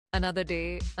Another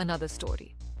day, another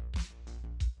story.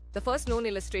 The first known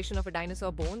illustration of a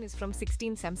dinosaur bone is from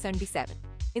 1677.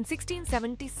 In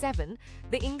 1677,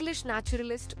 the English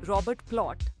naturalist Robert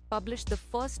Plot published the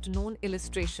first known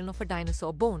illustration of a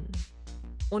dinosaur bone.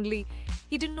 Only,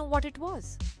 he didn't know what it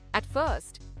was. At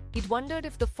first, he'd wondered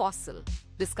if the fossil,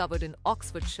 discovered in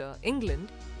Oxfordshire,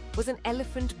 England, was an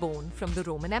elephant bone from the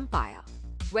Roman Empire.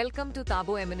 Welcome to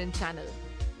Tabo Eminent channel.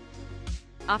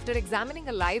 After examining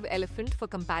a live elephant for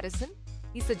comparison,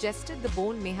 he suggested the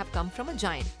bone may have come from a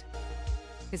giant.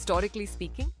 Historically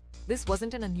speaking, this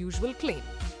wasn't an unusual claim,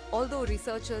 although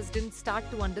researchers didn't start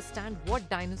to understand what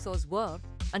dinosaurs were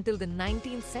until the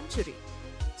 19th century.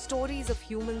 Stories of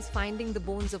humans finding the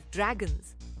bones of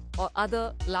dragons or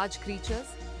other large creatures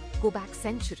go back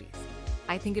centuries.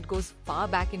 I think it goes far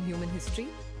back in human history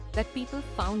that people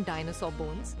found dinosaur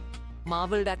bones,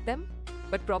 marveled at them,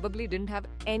 but probably didn't have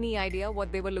any idea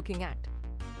what they were looking at,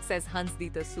 says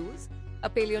Hans-Dieter Suess, a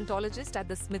paleontologist at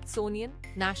the Smithsonian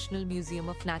National Museum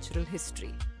of Natural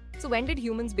History. So when did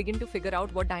humans begin to figure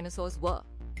out what dinosaurs were?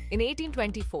 In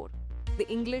 1824, the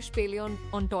English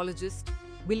paleontologist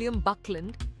William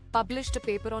Buckland published a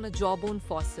paper on a jawbone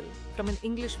fossil from an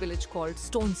English village called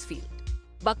Stonesfield.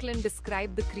 Buckland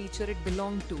described the creature it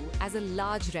belonged to as a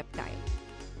large reptile,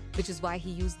 which is why he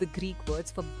used the Greek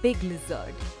words for big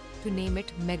lizard to name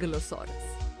it Megalosaurus.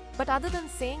 But other than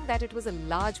saying that it was a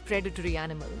large predatory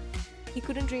animal, he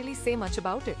couldn't really say much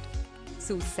about it.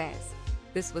 Suess says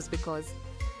this was because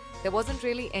there wasn't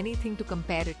really anything to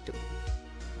compare it to.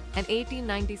 An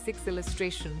 1896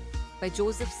 illustration by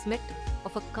Joseph Smith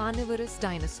of a carnivorous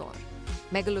dinosaur,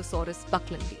 Megalosaurus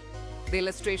bucklandi. The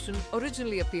illustration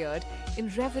originally appeared in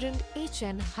Reverend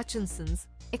H.N. Hutchinson's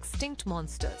Extinct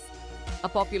Monsters, a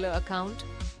popular account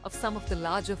of some of the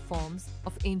larger forms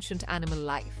of ancient animal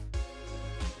life.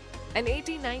 An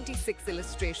 1896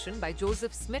 illustration by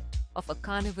Joseph Smith of a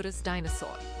carnivorous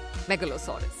dinosaur,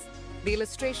 Megalosaurus. The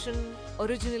illustration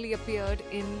originally appeared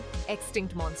in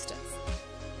Extinct Monsters,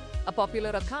 a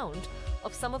popular account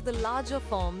of some of the larger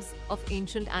forms of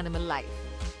ancient animal life.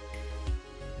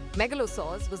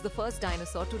 Megalosaurus was the first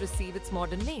dinosaur to receive its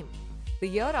modern name. The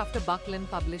year after Buckland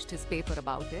published his paper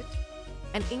about it,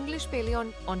 an English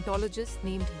paleontologist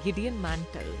named Gideon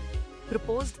Mantell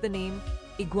proposed the name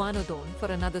Iguanodon for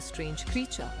another strange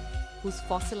creature whose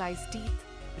fossilized teeth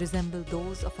resemble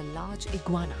those of a large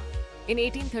iguana. In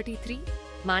 1833,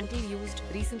 Mantell used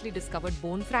recently discovered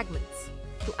bone fragments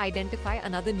to identify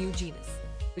another new genus,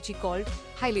 which he called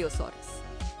Hylaeosaurus.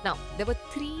 Now, there were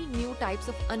three new types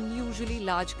of unusually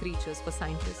large creatures for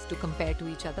scientists to compare to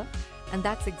each other, and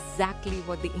that's exactly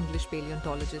what the English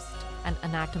paleontologist and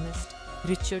anatomist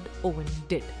Richard Owen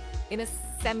did. In a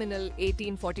seminal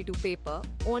 1842 paper,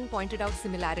 Owen pointed out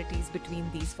similarities between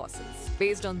these fossils.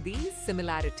 Based on these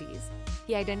similarities,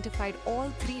 he identified all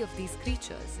three of these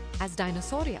creatures as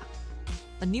Dinosauria,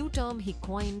 a new term he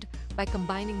coined by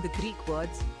combining the Greek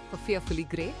words for fearfully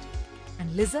great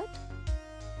and lizard.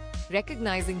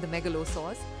 Recognizing the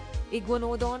Megalosaurs,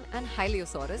 Iguanodon and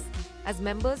Hylaeosaurus as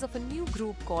members of a new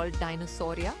group called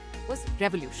Dinosauria was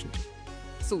revolutionary.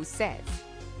 Suess says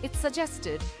it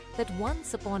suggested that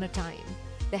once upon a time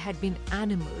there had been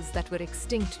animals that were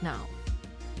extinct now,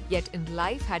 yet in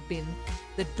life had been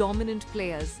the dominant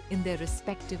players in their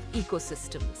respective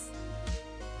ecosystems.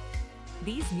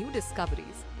 These new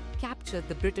discoveries captured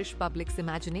the British public's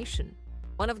imagination.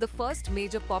 One of the first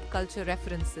major pop culture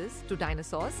references to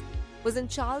dinosaurs was in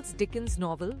Charles Dickens'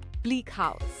 novel Bleak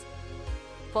House,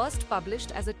 first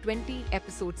published as a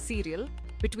 20-episode serial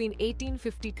between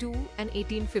 1852 and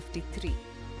 1853.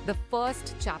 The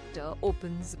first chapter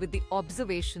opens with the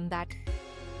observation that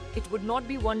it would not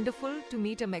be wonderful to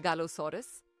meet a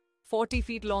megalosaurus, 40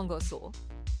 feet long or so,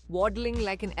 waddling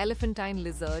like an elephantine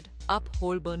lizard up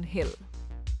Holborn Hill.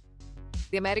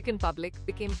 The American public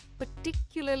became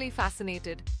particularly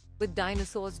fascinated with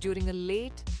dinosaurs during a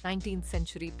late 19th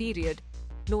century period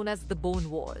known as the Bone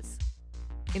Wars,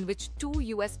 in which two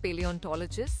US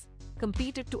paleontologists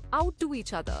competed to outdo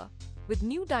each other with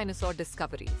new dinosaur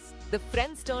discoveries. The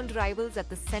friends-turned rivals at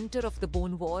the center of the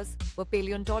Bone Wars were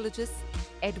paleontologists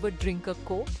Edward Drinker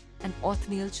Cope and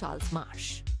Othniel Charles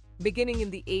Marsh. Beginning in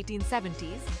the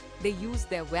 1870s, they used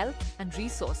their wealth and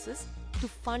resources to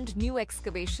fund new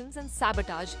excavations and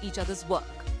sabotage each other's work.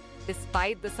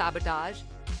 Despite the sabotage,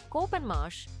 Cope and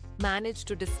Marsh managed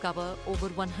to discover over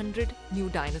 100 new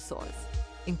dinosaurs,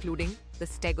 including the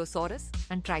Stegosaurus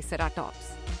and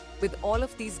Triceratops. With all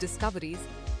of these discoveries,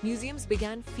 museums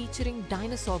began featuring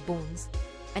dinosaur bones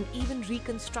and even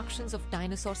reconstructions of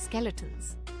dinosaur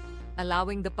skeletons,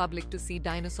 allowing the public to see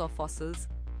dinosaur fossils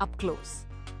up close.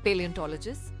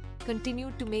 Paleontologists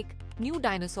continued to make new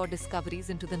dinosaur discoveries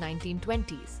into the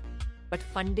 1920s, but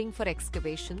funding for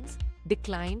excavations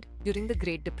declined during the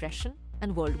Great Depression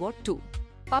and World War II.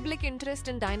 Public interest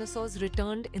in dinosaurs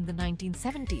returned in the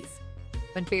 1970s,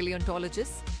 when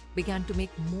paleontologists began to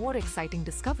make more exciting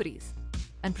discoveries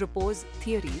and propose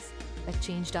theories that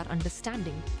changed our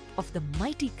understanding of the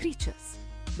mighty creatures.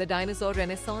 The dinosaur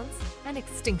renaissance and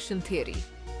extinction theory.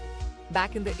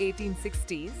 Back in the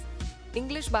 1860s,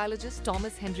 English biologist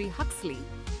Thomas Henry Huxley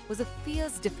was a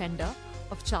fierce defender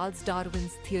of Charles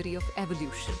Darwin's theory of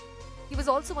evolution. He was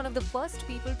also one of the first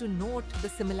people to note the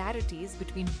similarities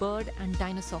between bird and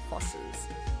dinosaur fossils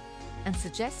and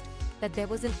suggest that there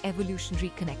was an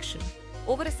evolutionary connection.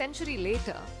 Over a century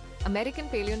later, American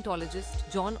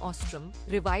paleontologist John Ostrom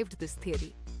revived this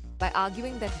theory by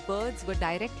arguing that birds were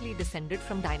directly descended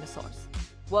from dinosaurs.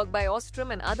 Work by Ostrom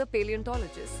and other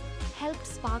paleontologists helped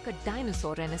spark a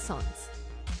dinosaur renaissance,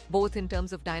 both in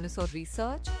terms of dinosaur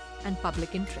research and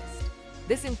public interest.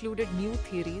 This included new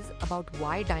theories about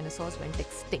why dinosaurs went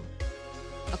extinct,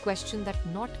 a question that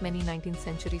not many 19th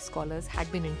century scholars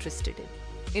had been interested in.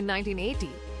 In 1980,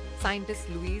 scientists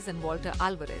Luis and Walter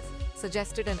Alvarez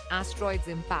suggested an asteroid's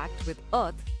impact with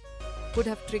Earth could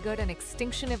have triggered an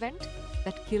extinction event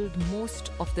that killed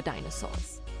most of the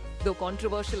dinosaurs. Though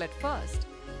controversial at first,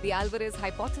 the Alvarez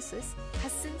hypothesis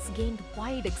has since gained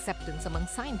wide acceptance among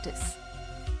scientists,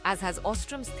 as has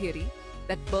Ostrom's theory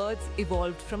that birds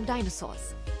evolved from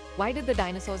dinosaurs. Why did the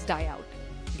dinosaurs die out?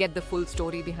 Get the full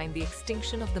story behind the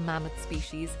extinction of the mammoth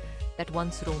species that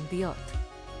once roamed the Earth.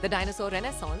 The dinosaur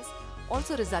renaissance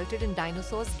also resulted in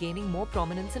dinosaurs gaining more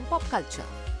prominence in pop culture.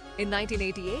 In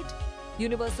 1988,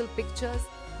 Universal Pictures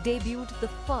debuted the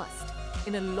first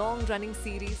in a long-running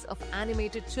series of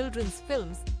animated children's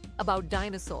films about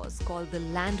dinosaurs called The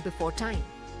Land Before Time.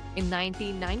 In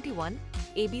 1991,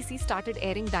 ABC started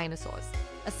airing Dinosaurs,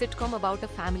 a sitcom about a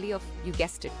family of, you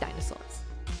guessed it, dinosaurs.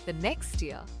 The next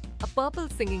year, a purple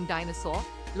singing dinosaur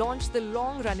launched the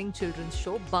long-running children's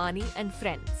show Barney and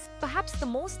Friends. Perhaps the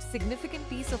most significant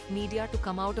piece of media to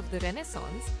come out of the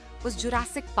Renaissance was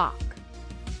Jurassic Park,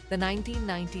 the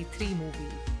 1993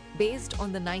 movie based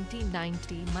on the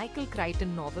 1990 Michael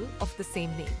Crichton novel of the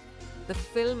same name. The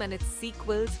film and its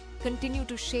sequels continue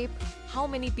to shape how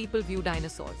many people view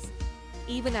dinosaurs,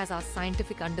 even as our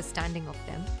scientific understanding of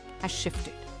them has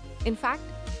shifted. In fact,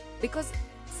 because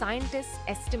scientists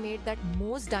estimate that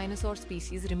most dinosaur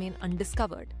species remain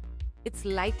undiscovered, it's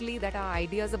likely that our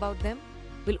ideas about them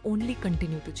will only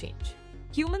continue to change.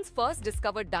 Humans first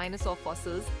discovered dinosaur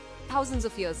fossils thousands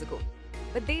of years ago,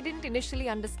 but they didn't initially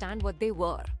understand what they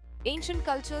were. Ancient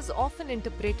cultures often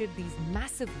interpreted these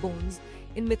massive bones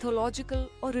in mythological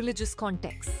or religious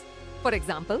contexts. For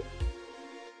example,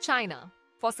 China,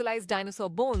 fossilized dinosaur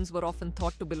bones were often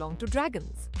thought to belong to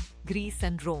dragons. Greece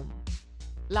and Rome,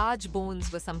 large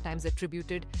bones were sometimes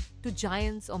attributed to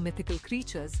giants or mythical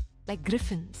creatures like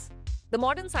griffins. The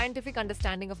modern scientific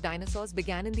understanding of dinosaurs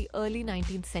began in the early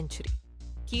 19th century.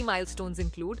 Key milestones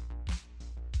include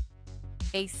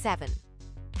A7.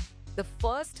 The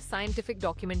first scientific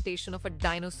documentation of a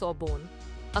dinosaur bone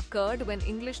occurred when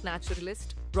English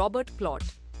naturalist Robert Plot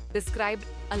described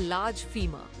a large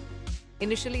femur,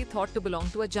 initially thought to belong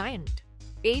to a giant.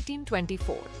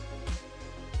 1824.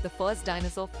 The first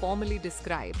dinosaur formally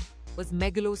described was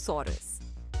Megalosaurus,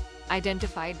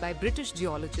 identified by British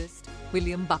geologist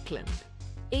William Buckland.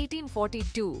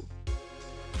 1842.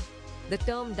 The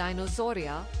term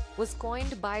Dinosauria was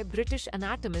coined by British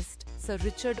anatomist Sir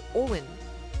Richard Owen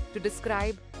to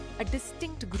describe a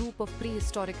distinct group of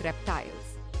prehistoric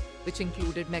reptiles, which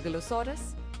included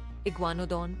Megalosaurus,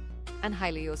 Iguanodon, and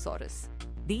Hylaeosaurus.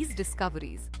 These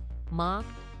discoveries marked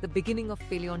the beginning of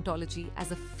paleontology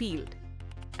as a field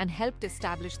and helped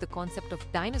establish the concept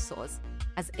of dinosaurs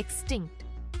as extinct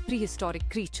prehistoric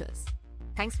creatures.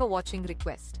 Thanks for watching.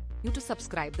 Request you to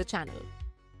subscribe the channel.